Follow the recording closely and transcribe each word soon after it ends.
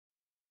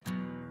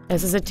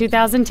This is a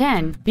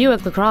 2010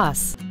 Buick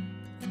LaCrosse.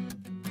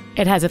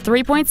 It has a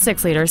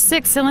 3.6-liter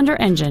six-cylinder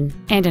engine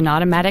and an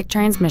automatic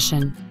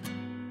transmission.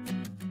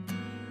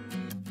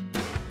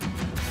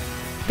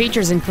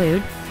 Features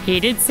include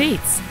heated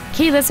seats,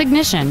 keyless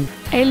ignition,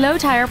 a low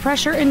tire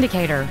pressure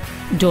indicator,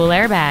 dual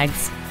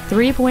airbags,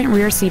 3-point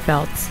rear seat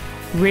belts,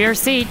 rear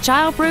seat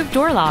child-proof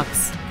door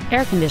locks,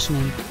 air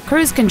conditioning,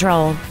 cruise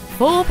control,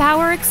 full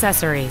power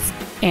accessories,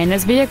 and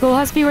this vehicle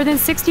has fewer than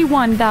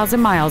 61,000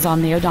 miles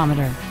on the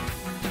odometer.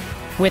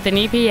 With an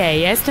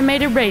EPA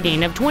estimated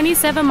rating of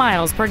 27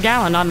 miles per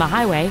gallon on the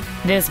highway,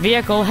 this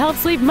vehicle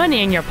helps leave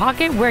money in your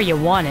pocket where you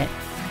want it.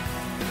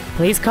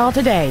 Please call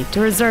today to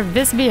reserve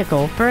this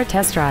vehicle for a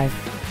test drive.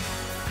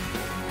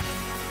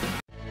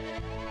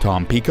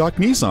 Tom Peacock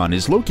Nissan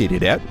is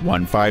located at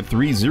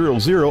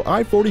 15300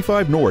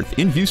 I-45 North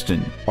in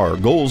Houston. Our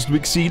goal is to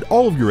exceed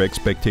all of your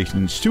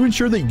expectations to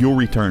ensure that you'll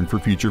return for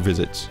future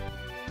visits.